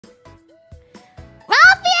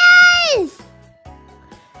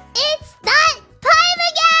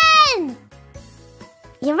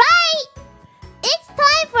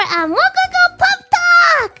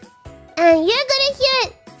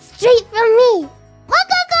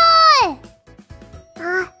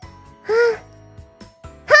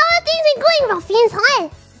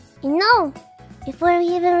before we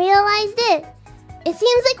even realized it. It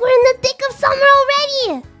seems like we're in the thick of summer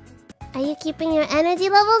already. Are you keeping your energy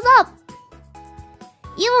levels up?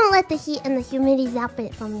 You won't let the heat and the humidity zap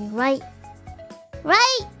it from you, right?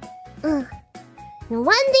 Right? And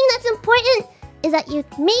one thing that's important is that you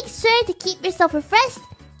make sure to keep yourself refreshed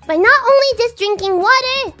by not only just drinking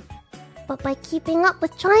water, but by keeping up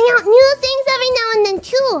with trying out new things every now and then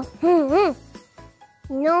too.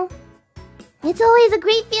 You know, it's always a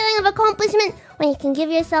great feeling of accomplishment when you can give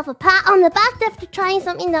yourself a pat on the back after trying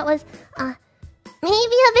something that was,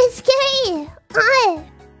 maybe a bit scary.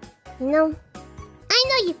 You know, I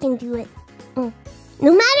know you can do it. No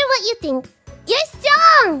matter what you think, you're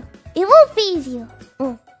strong! It won't faze you.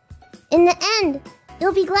 In the end,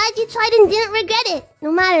 you'll be glad you tried and didn't regret it,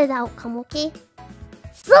 no matter the outcome, okay?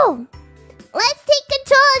 So, let's take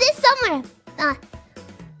control of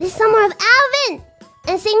this summer of Advent,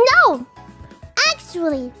 and say no!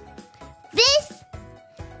 Actually, this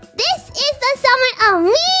is the summer of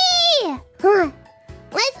me!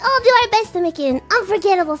 Let's all do our best to make it an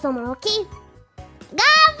unforgettable summer, okay?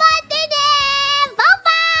 Ganbare!